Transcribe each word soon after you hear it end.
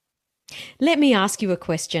Let me ask you a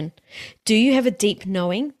question. Do you have a deep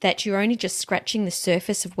knowing that you're only just scratching the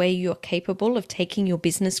surface of where you're capable of taking your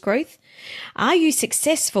business growth? Are you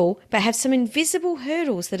successful but have some invisible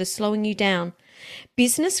hurdles that are slowing you down?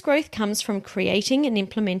 Business growth comes from creating and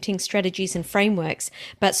implementing strategies and frameworks,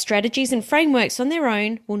 but strategies and frameworks on their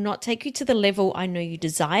own will not take you to the level I know you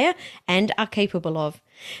desire and are capable of.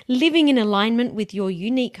 Living in alignment with your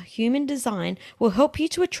unique human design will help you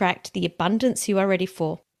to attract the abundance you are ready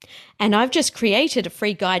for. And I've just created a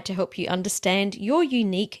free guide to help you understand your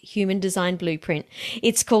unique human design blueprint.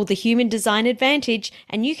 It's called the Human Design Advantage,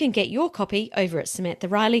 and you can get your copy over at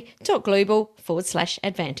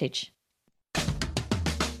SamanthaRiley.global/advantage.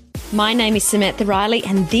 My name is Samantha Riley,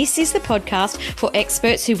 and this is the podcast for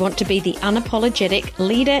experts who want to be the unapologetic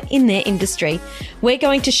leader in their industry. We're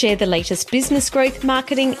going to share the latest business growth,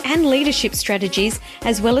 marketing, and leadership strategies,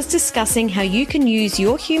 as well as discussing how you can use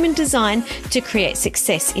your human design to create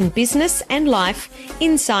success in business and life,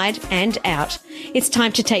 inside and out. It's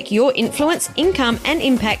time to take your influence, income, and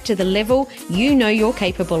impact to the level you know you're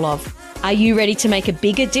capable of. Are you ready to make a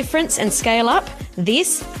bigger difference and scale up?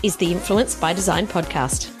 This is the Influence by Design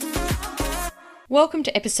podcast. Welcome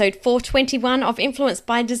to episode 421 of Influence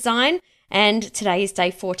by Design, and today is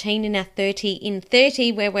day 14 in our 30 in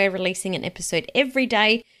 30, where we're releasing an episode every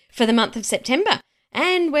day for the month of September,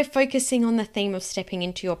 and we're focusing on the theme of stepping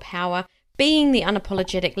into your power, being the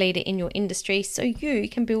unapologetic leader in your industry so you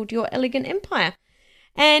can build your elegant empire.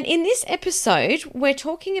 And in this episode, we're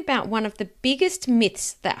talking about one of the biggest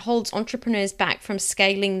myths that holds entrepreneurs back from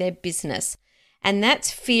scaling their business, and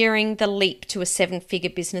that's fearing the leap to a seven-figure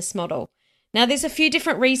business model. Now, there's a few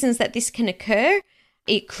different reasons that this can occur.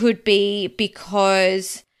 It could be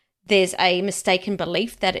because there's a mistaken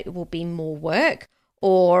belief that it will be more work,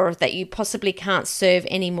 or that you possibly can't serve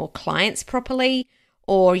any more clients properly,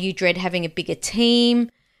 or you dread having a bigger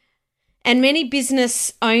team. And many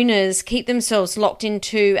business owners keep themselves locked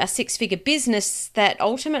into a six-figure business that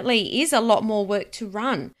ultimately is a lot more work to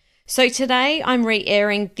run. So today I'm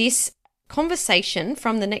re-airing this conversation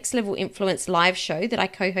from the Next Level Influence live show that I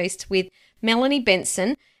co-host with Melanie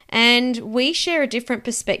Benson, and we share a different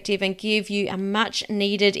perspective and give you a much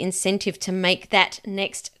needed incentive to make that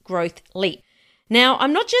next growth leap. Now,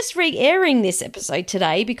 I'm not just re-airing this episode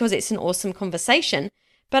today because it's an awesome conversation,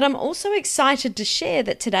 but I'm also excited to share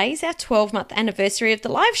that today's our 12-month anniversary of the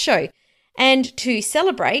live show. And to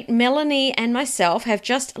celebrate, Melanie and myself have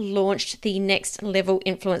just launched the Next Level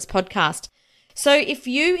Influence podcast. So if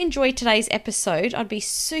you enjoyed today's episode, I'd be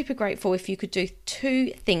super grateful if you could do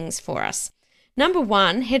two things for us. Number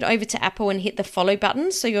one, head over to Apple and hit the follow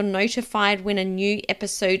button so you're notified when a new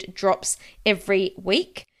episode drops every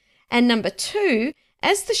week. And number two,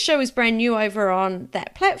 as the show is brand new over on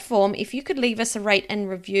that platform, if you could leave us a rate and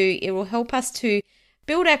review, it will help us to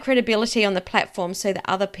build our credibility on the platform so that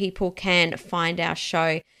other people can find our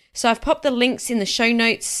show. So I've popped the links in the show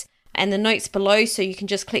notes and the notes below so you can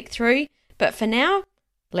just click through. But for now,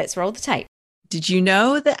 let's roll the tape. Did you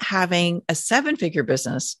know that having a seven-figure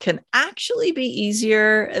business can actually be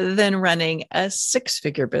easier than running a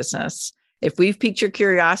six-figure business? If we've piqued your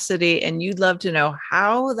curiosity and you'd love to know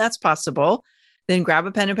how that's possible, then grab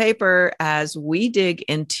a pen and paper as we dig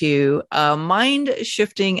into a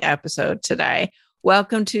mind-shifting episode today.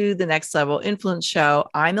 Welcome to the Next Level Influence Show.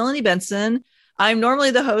 I'm Melanie Benson. I'm normally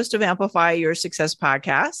the host of Amplify Your Success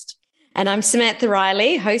podcast. And I'm Samantha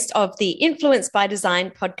Riley, host of the Influence by Design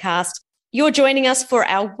podcast. You're joining us for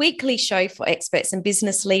our weekly show for experts and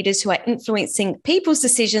business leaders who are influencing people's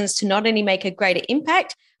decisions to not only make a greater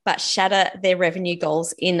impact, but shatter their revenue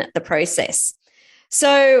goals in the process.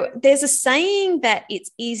 So there's a saying that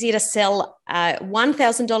it's easier to sell a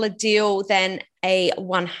 $1,000 deal than a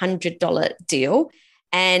 $100 deal.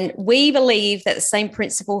 And we believe that the same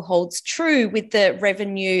principle holds true with the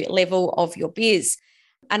revenue level of your biz.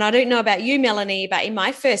 And I don't know about you, Melanie, but in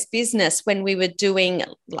my first business, when we were doing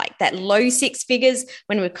like that low six figures,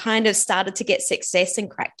 when we kind of started to get success and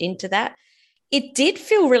cracked into that, it did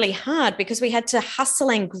feel really hard because we had to hustle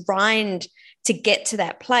and grind to get to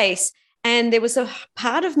that place. And there was a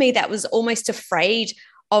part of me that was almost afraid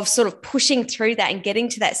of sort of pushing through that and getting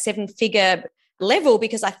to that seven-figure level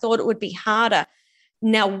because I thought it would be harder.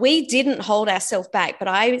 Now, we didn't hold ourselves back, but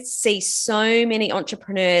I see so many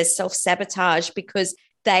entrepreneurs self-sabotage because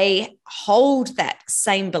they hold that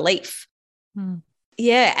same belief.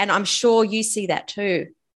 Yeah. And I'm sure you see that too.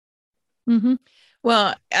 Mm-hmm.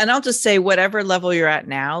 Well, and I'll just say whatever level you're at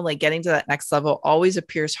now, like getting to that next level always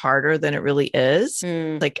appears harder than it really is.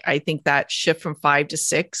 Like, I think that shift from 5 to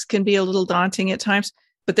 6 can be a little daunting at times,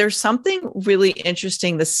 but there's something really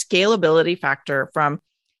interesting. The scalability factor from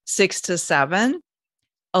 6 to 7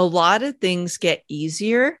 a lot of things get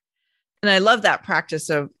easier. And I love that practice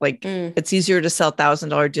of like, it's easier to sell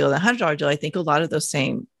 $1,000 deal than $100 deal. I think a lot of those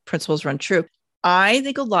same principles run true. I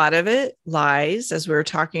think a lot of it lies, as we were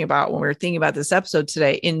talking about when we were thinking about this episode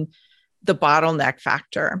today, in the bottleneck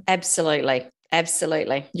factor. Absolutely.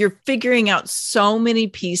 Absolutely. You're figuring out so many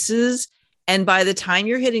pieces. And by the time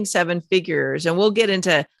you're hitting 7 figures, and we'll get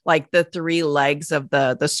into like the 3 legs of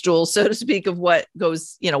the stool, so to speak, of what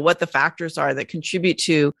goes, what the factors are that contribute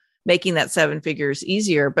to making that 7 figures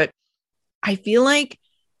easier. But I feel like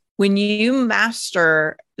when you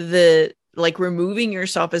master removing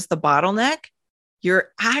yourself as the bottleneck, you're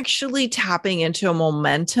actually tapping into a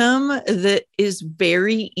momentum that is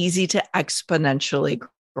very easy to exponentially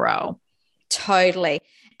grow. Totally.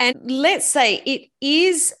 And let's say it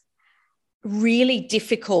is really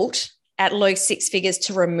difficult at low 6 figures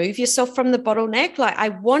to remove yourself from the bottleneck.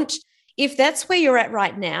 If that's where you're at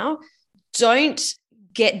right now, don't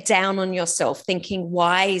get down on yourself thinking,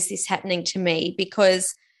 why is this happening to me?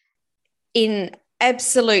 Because in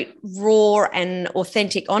absolute raw and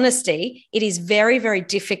authentic honesty, it is very, very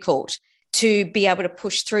difficult to be able to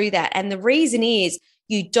push through that. And the reason is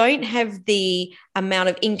you don't have the amount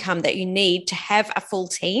of income that you need to have a full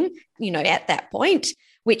team, at that point,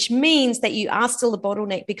 which means that you are still the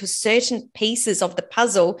bottleneck because certain pieces of the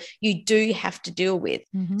puzzle you do have to deal with.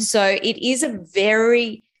 Mm-hmm. So it is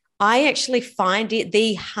I actually find it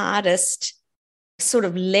the hardest sort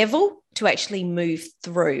of level to actually move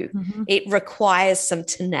through. Mm-hmm. It requires some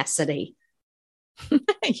tenacity.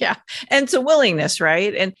 Yeah. And it's a willingness,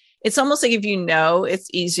 right? And it's almost like if it's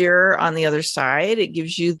easier on the other side, it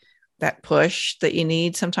gives you that push that you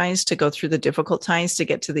need sometimes to go through the difficult times to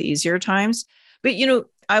get to the easier times. But,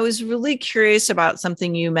 I was really curious about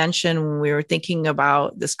something you mentioned when we were thinking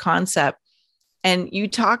about this concept. And you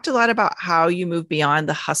talked a lot about how you move beyond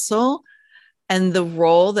the hustle and the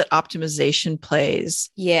role that optimization plays.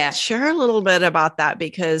 Yeah. Share a little bit about that,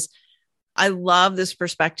 because I love this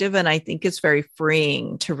perspective and I think it's very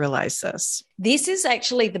freeing to realize this. This is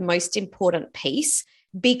actually the most important piece,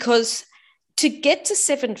 because to get to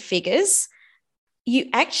 7 figures, you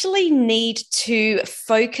actually need to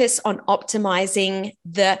focus on optimizing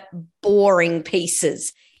the boring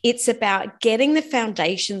pieces. It's about getting the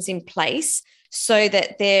foundations in place so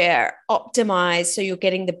that they're optimized, so you're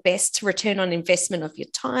getting the best return on investment of your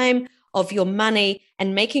time, of your money,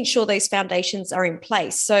 and making sure those foundations are in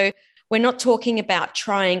place. So we're not talking about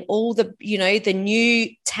trying all the, the new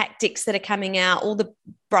tactics that are coming out, all the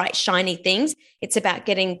bright, shiny things. It's about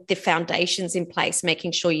getting the foundations in place,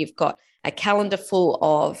 making sure you've got a calendar full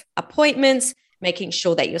of appointments, making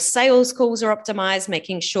sure that your sales calls are optimized,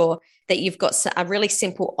 making sure that you've got a really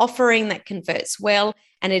simple offering that converts well.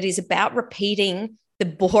 And it is about repeating the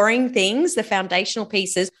boring things, the foundational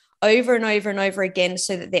pieces, over and over and over again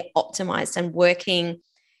so that they're optimized and working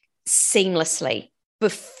seamlessly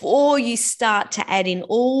before you start to add in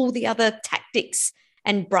all the other tactics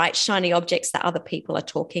and bright, shiny objects that other people are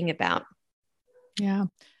talking about. Yeah.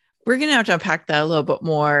 We're going to have to unpack that a little bit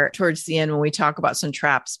more towards the end when we talk about some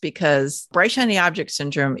traps, because bright, shiny object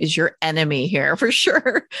syndrome is your enemy here for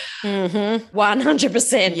sure.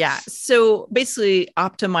 100%. Yeah. So basically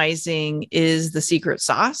optimizing is the secret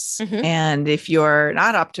sauce. Mm-hmm. And if you're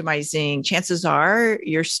not optimizing, chances are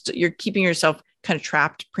you're keeping yourself kind of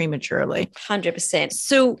trapped prematurely. 100%.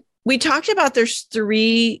 So we talked about there's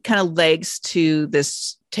 3 kind of legs to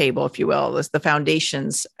this table, if you will, is the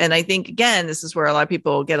foundations. And I think, again, this is where a lot of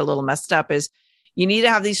people get a little messed up, is you need to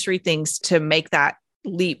have these 3 things to make that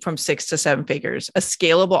leap from 6 to 7 figures: a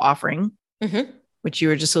scalable offering, mm-hmm. which you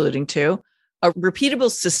were just alluding to, a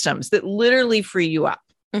repeatable systems that literally free you up.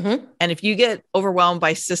 Mm-hmm. And if you get overwhelmed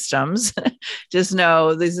by systems, just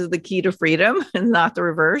know this is the key to freedom and not the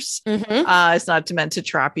reverse. Mm-hmm. It's not meant to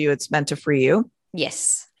trap you. It's meant to free you.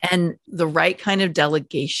 Yes. And the right kind of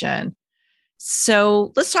delegation.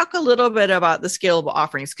 So let's talk a little bit about the scalable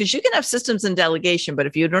offerings, because you can have systems and delegation, but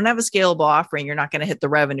if you don't have a scalable offering, you're not going to hit the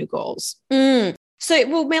revenue goals.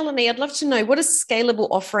 So, Melanie, I'd love to know, what does scalable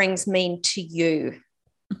offerings mean to you?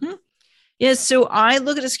 Mm-hmm. Yeah, so I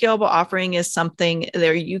look at a scalable offering as something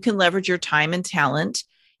there you can leverage your time and talent.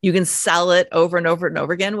 You can sell it over and over and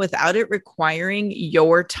over again without it requiring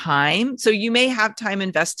your time. So you may have time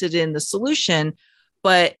invested in the solution,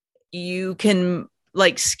 but you can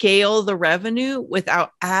scale the revenue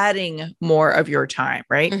without adding more of your time,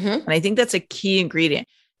 right? Mm-hmm. And I think that's a key ingredient.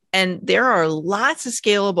 And there are lots of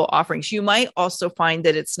scalable offerings. You might also find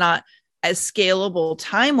that it's not as scalable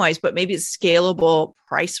time-wise, but maybe it's scalable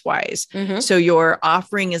price-wise. Mm-hmm. So your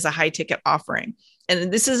offering is a high-ticket offering.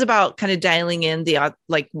 And this is about kind of dialing in the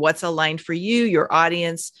what's aligned for you, your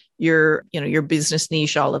audience, your business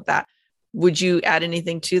niche, all of that. Would you add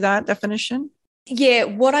anything to that definition? Yeah,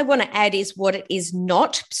 what I want to add is what it is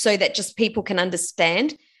not, so that just people can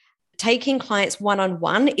understand. Taking clients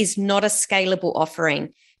one-on-one is not a scalable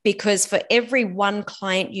offering, because for every one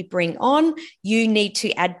client you bring on, you need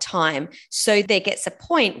to add time. So there gets a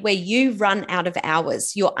point where you run out of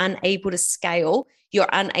hours. You're unable to scale. You're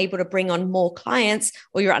unable to bring on more clients,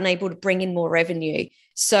 or you're unable to bring in more revenue.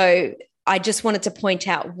 So I just wanted to point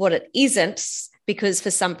out what it isn't, because for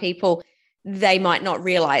some people, they might not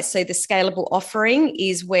realize. So the scalable offering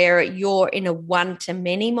is where you're in a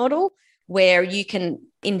one-to-many model, where you can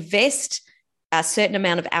invest a certain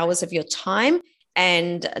amount of hours of your time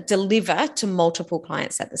and deliver to multiple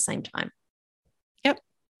clients at the same time. Yep.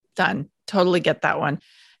 Done. Totally get that one.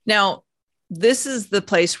 Now, this is the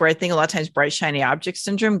place where I think a lot of times bright, shiny object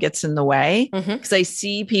syndrome gets in the way, because I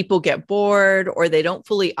see people get bored or they don't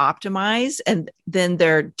fully optimize, and then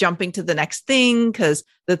they're jumping to the next thing because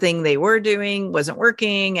the thing they were doing wasn't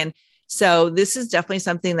working. And so this is definitely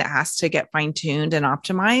something that has to get fine-tuned and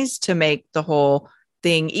optimized to make the whole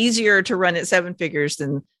thing easier to run at 7 figures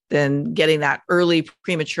than getting that early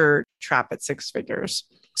premature trap at 6 figures.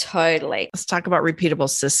 Totally. Let's talk about repeatable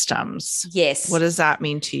systems. Yes. What does that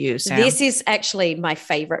mean to you, Sam? This is actually my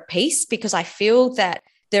favorite piece, because I feel that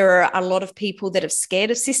there are a lot of people that are scared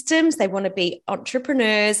of systems. They want to be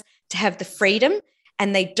entrepreneurs, to have the freedom,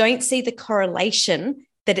 and they don't see the correlation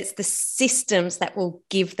that it's the systems that will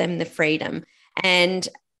give them the freedom. And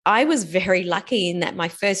I was very lucky in that my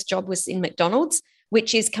first job was in McDonald's,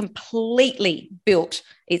 which is completely built.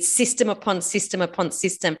 It's system upon system upon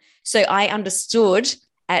system. So I understood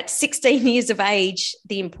at 16 years of age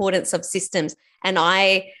the importance of systems. And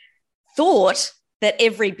I thought that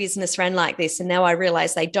every business ran like this. And now I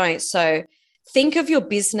realize they don't. So think of your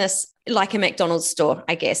business like a McDonald's store,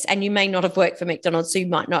 I guess. And you may not have worked for McDonald's, so you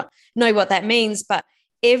might not know what that means. But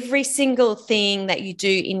every single thing that you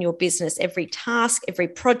do in your business, every task, every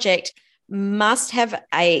project must have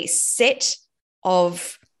a set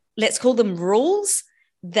of, let's call them rules,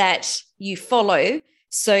 that you follow,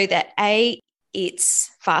 so that A, it's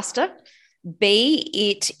faster, B,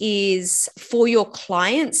 it is for your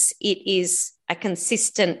clients, it is a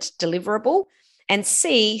consistent deliverable, and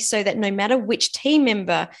C, so that no matter which team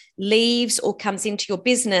member leaves or comes into your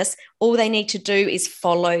business, all they need to do is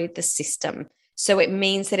follow the system. So it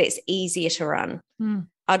means that it's easier to run.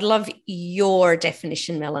 I'd love your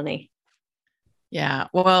definition, Melanie. Yeah.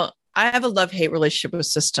 Well, I have a love-hate relationship with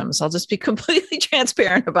systems. I'll just be completely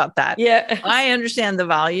transparent about that. Yeah. I understand the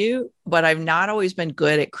value, but I've not always been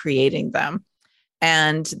good at creating them.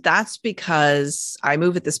 And that's because I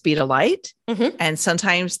move at the speed of light. And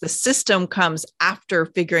sometimes the system comes after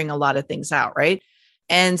figuring a lot of things out, right?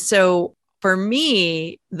 And so for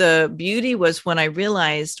me, the beauty was when I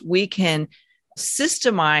realized we can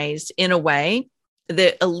systemize in a way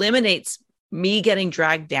that eliminates me getting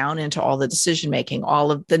dragged down into all the decision-making,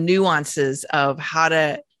 all of the nuances of how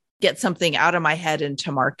to get something out of my head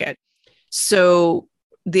into market. So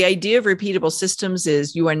the idea of repeatable systems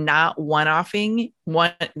is you are not one-offing,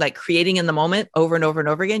 like creating in the moment over and over and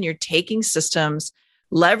over again. You're taking systems,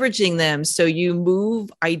 leveraging them so you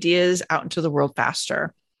move ideas out into the world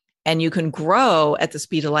faster, and you can grow at the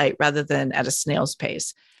speed of light rather than at a snail's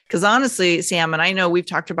pace. Because honestly, Sam, and I know we've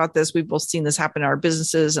talked about this, we've both seen this happen in our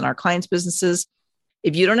businesses and our clients' businesses.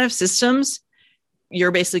 If you don't have systems,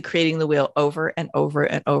 you're basically creating the wheel over and over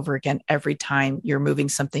and over again every time you're moving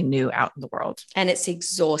something new out in the world. And it's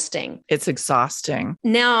exhausting. It's exhausting.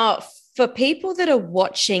 Now, for people that are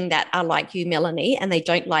watching that are like you, Melanie, and they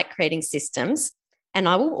don't like creating systems, and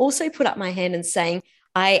I will also put up my hand and saying,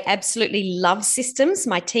 I absolutely love systems.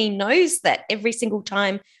 My team knows that every single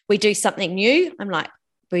time we do something new, I'm like,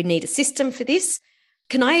 we need a system for this.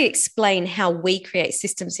 Can I explain how we create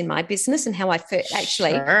systems in my business and how I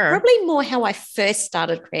probably more how I first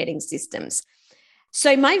started creating systems.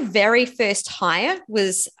 So my very first hire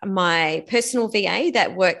was my personal VA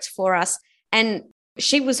that worked for us, and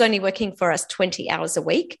she was only working for us 20 hours a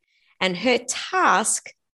week. And her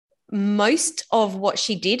task, most of what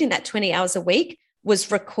she did in that 20 hours a week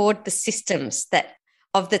was record the systems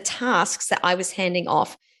of the tasks that I was handing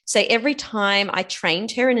off. So every time I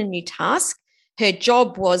trained her in a new task, her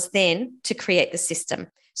job was then to create the system.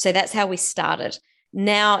 So that's how we started.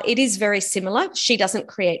 Now it is very similar. She doesn't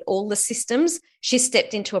create all the systems. She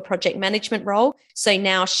stepped into a project management role. So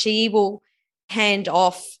now she will hand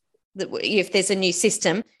off, if there's a new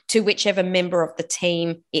system, to whichever member of the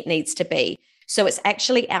team it needs to be. So it's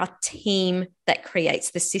actually our team that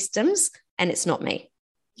creates the systems, and it's not me.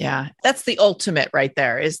 Yeah, that's the ultimate right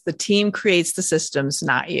there, is the team creates the systems,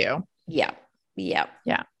 not you. Yeah. Yeah.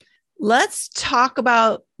 Let's talk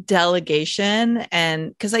about delegation. And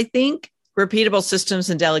because I think repeatable systems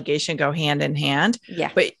and delegation go hand in hand.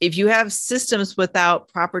 Yeah. But if you have systems without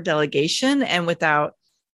proper delegation and without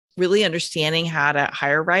really understanding how to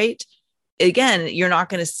hire right, again, you're not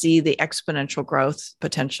going to see the exponential growth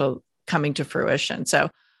potential coming to fruition. So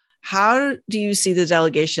how do you see the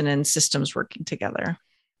delegation and systems working together?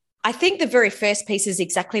 I think the very first piece is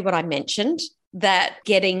exactly what I mentioned, that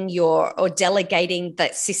getting or delegating the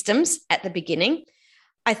systems at the beginning.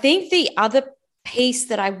 I think the other piece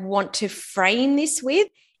that I want to frame this with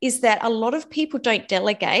is that a lot of people don't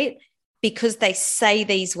delegate because they say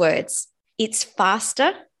these words. It's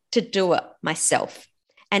faster to do it myself.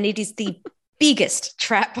 And it is the biggest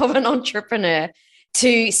trap of an entrepreneur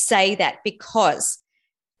to say that, because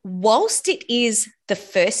whilst it is the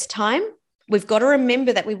first time, we've got to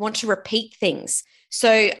remember that we want to repeat things.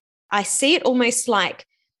 So I see it almost like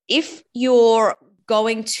if you're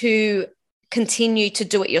going to continue to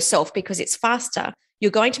do it yourself because it's faster,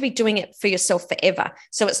 you're going to be doing it for yourself forever.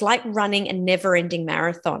 So it's like running a never-ending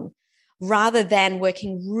marathon rather than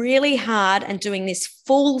working really hard and doing this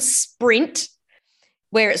full sprint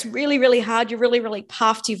where it's really, really hard. You're really, really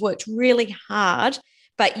puffed. You've worked really hard,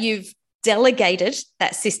 but you've delegated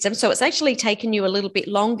that system. So it's actually taken you a little bit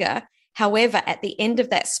longer. However, at the end of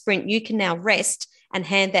that sprint, you can now rest and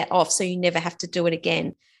hand that off so you never have to do it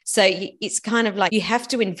again. So it's kind of like you have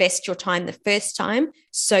to invest your time the first time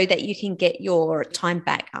so that you can get your time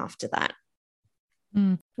back after that.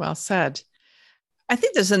 Well said. I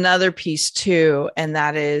think there's another piece too, and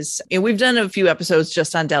that is, we've done a few episodes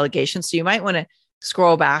just on delegation. So you might want to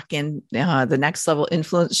scroll back in the Next Level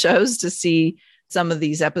Influence shows to see some of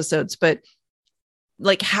these episodes. But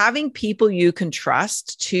like having people you can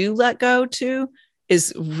trust to let go to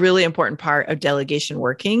is really important part of delegation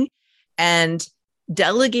working. And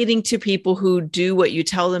delegating to people who do what you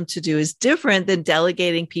tell them to do is different than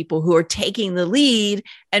delegating people who are taking the lead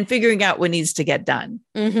and figuring out what needs to get done.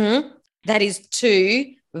 Mm-hmm. That is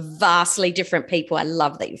two vastly different people. I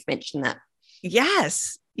love that you've mentioned that.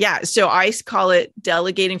 Yes. Yeah. So I call it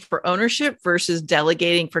delegating for ownership versus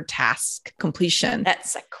delegating for task completion.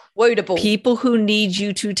 That's a quotable. People who need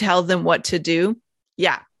you to tell them what to do.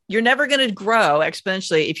 Yeah. You're never going to grow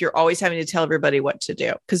exponentially if you're always having to tell everybody what to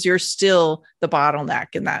do, because you're still the bottleneck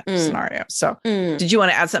in that scenario. So did you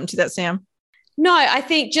want to add something to that, Sam? No, I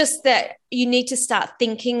think just that you need to start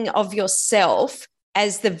thinking of yourself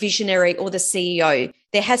as the visionary or the CEO.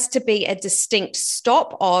 There has to be a distinct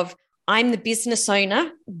stop of I'm the business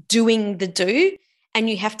owner doing the do, and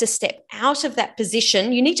you have to step out of that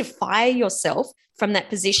position. You need to fire yourself from that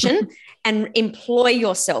position and employ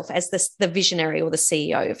yourself as the visionary or the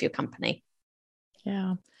CEO of your company.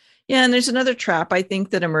 Yeah. Yeah. And there's another trap I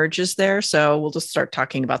think that emerges there. So we'll just start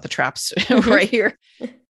talking about the traps right here.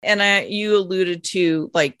 And you alluded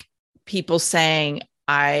to like people saying,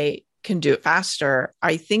 I can do it faster.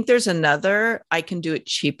 I think there's another, I can do it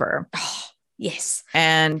cheaper. Oh, yes.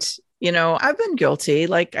 And, I've been guilty.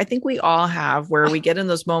 Like, I think we all have, where we get in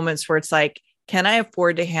those moments where it's like, can I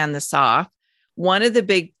afford to hand this off? One of the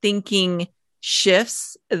big thinking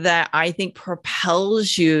shifts that I think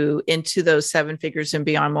propels you into those 7 figures and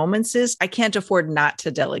beyond moments is I can't afford not to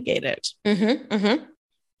delegate it. Mm-hmm, mm-hmm.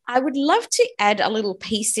 I would love to add a little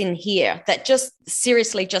piece in here that just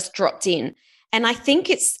seriously just dropped in. And I think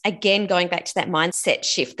it's, again, going back to that mindset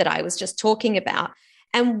shift that I was just talking about.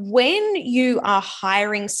 And when you are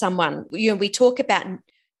hiring someone, we talk about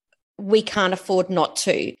we can't afford not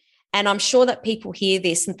to. And I'm sure that people hear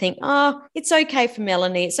this and think, oh, it's okay for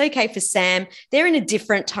Melanie. It's okay for Sam. They're in a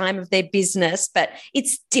different time of their business, but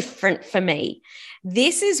it's different for me.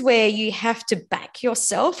 This is where you have to back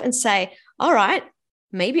yourself and say, all right,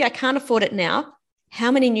 maybe I can't afford it now.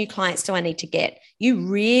 How many new clients do I need to get? You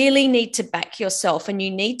really need to back yourself, and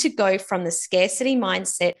you need to go from the scarcity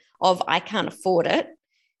mindset of I can't afford it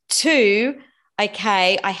to,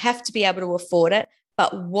 okay, I have to be able to afford it,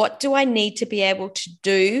 but what do I need to be able to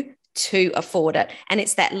do to afford it? And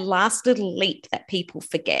it's that last little leap that people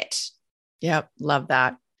forget. Yep. Love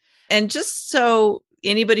that. And just so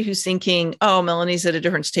anybody who's thinking, oh, Melanie's at a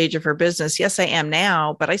different stage of her business. Yes, I am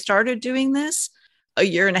now, but I started doing this a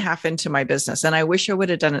year and a half into my business, and I wish I would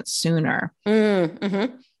have done it sooner.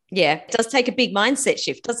 Mm-hmm. Yeah. It does take a big mindset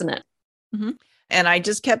shift, doesn't it? Mm-hmm. And I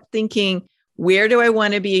just kept thinking, where do I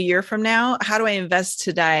want to be a year from now? How do I invest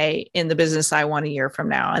today in the business I want a year from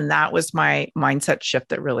now? And that was my mindset shift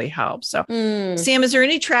that really helped. So, Sam, is there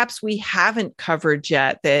any traps we haven't covered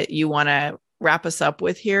yet that you want to wrap us up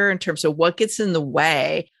with here in terms of what gets in the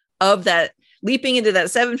way of that leaping into that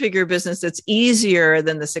 7-figure business that's easier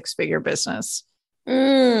than the 6-figure business?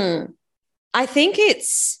 I think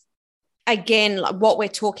it's again, like what we're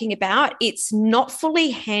talking about, it's not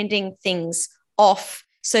fully handing things off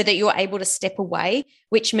so that you're able to step away,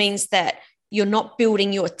 which means that you're not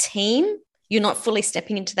building your team. You're not fully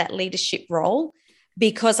stepping into that leadership role,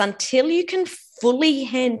 because until you can fully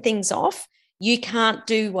hand things off, you can't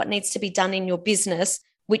do what needs to be done in your business,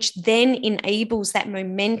 which then enables that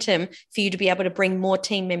momentum for you to be able to bring more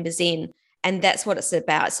team members in. And that's what it's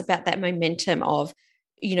about. It's about that momentum of,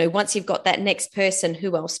 once you've got that next person,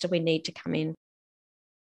 who else do we need to come in?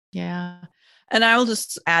 Yeah. And I will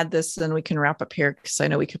just add this, and we can wrap up here, because I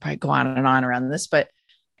know we could probably go on and on around this, but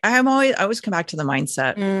I always come back to the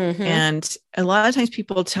mindset. Mm-hmm. And a lot of times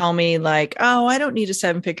people tell me like, oh, I don't need a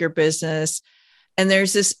 7-figure business. And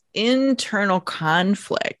there's this internal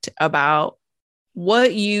conflict about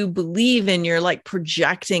what you believe in. You're like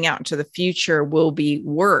projecting out into the future will be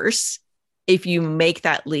worse if you make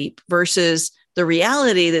that leap, versus the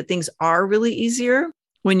reality that things are really easier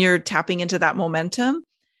when you're tapping into that momentum.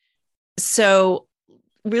 So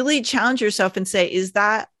really challenge yourself and say, is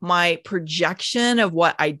that my projection of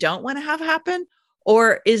what I don't want to have happen?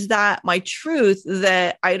 Or is that my truth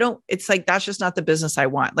that it's like, that's just not the business I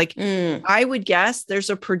want. Like, I would guess there's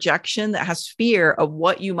a projection that has fear of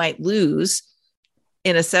what you might lose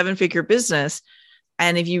in a 7-figure business.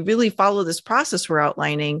 And if you really follow this process we're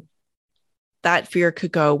outlining, that fear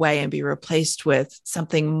could go away and be replaced with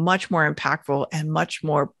something much more impactful and much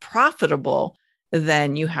more profitable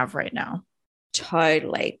than you have right now.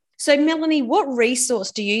 Totally. So, Melanie, what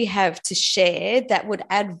resource do you have to share that would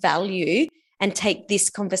add value and take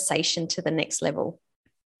this conversation to the next level?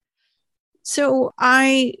 So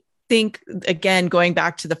I think, again, going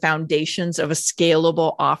back to the foundations of a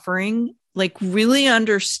scalable offering, like really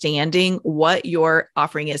understanding what your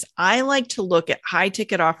offering is. I like to look at high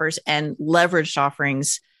ticket offers and leveraged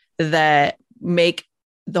offerings that make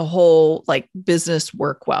the whole like business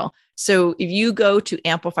work well. So if you go to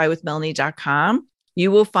amplifywithmelanie.com,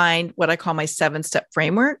 you will find what I call my 7-step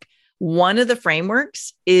framework. One of the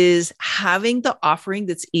frameworks is having the offering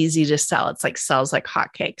that's easy to sell. It's like sells like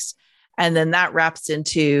hotcakes. And then that wraps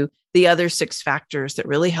into the other 6 factors that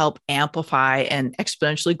really help amplify and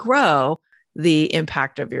exponentially grow the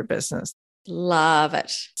impact of your business. Love it.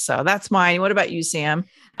 So that's mine. What about you, Sam?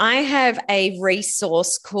 I have a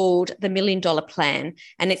resource called the $1 Million Plan,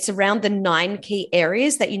 and it's around the 9 key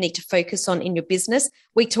areas that you need to focus on in your business.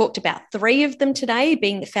 We talked about 3 of them today,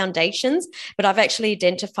 being the foundations, but I've actually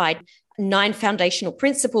identified 9 foundational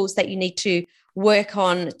principles that you need to work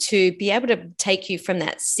on to be able to take you from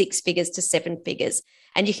that 6 figures to 7 figures.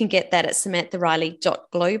 And you can get that at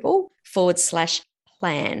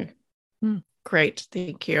samanthariley.global/plan. Great.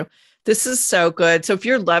 Thank you. This is so good. So if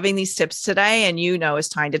you're loving these tips today and it's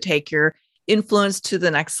time to take your influence to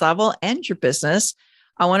the next level and your business,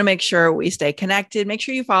 I want to make sure we stay connected. Make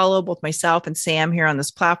sure you follow both myself and Sam here on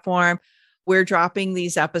this platform. We're dropping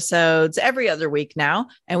these episodes every other week now,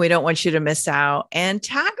 and we don't want you to miss out. And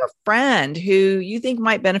tag a friend who you think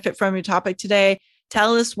might benefit from your topic today.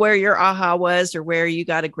 Tell us where your aha was or where you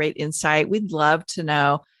got a great insight. We'd love to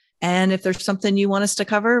know. And if there's something you want us to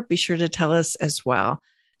cover, be sure to tell us as well.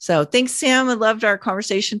 So thanks, Sam. I loved our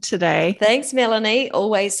conversation today. Thanks, Melanie.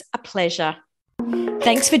 Always a pleasure.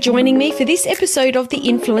 Thanks for joining me for this episode of the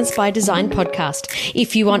Influence by Design podcast.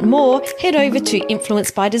 If you want more, head over to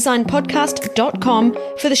influencebydesignpodcast.com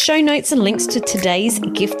for the show notes and links to today's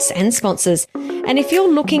gifts and sponsors. And if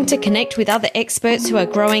you're looking to connect with other experts who are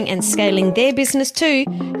growing and scaling their business too,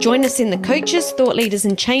 join us in the Coaches, Thought Leaders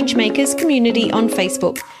and Changemakers community on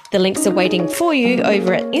Facebook. The links are waiting for you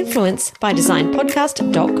over at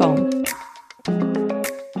influencebydesignpodcast.com.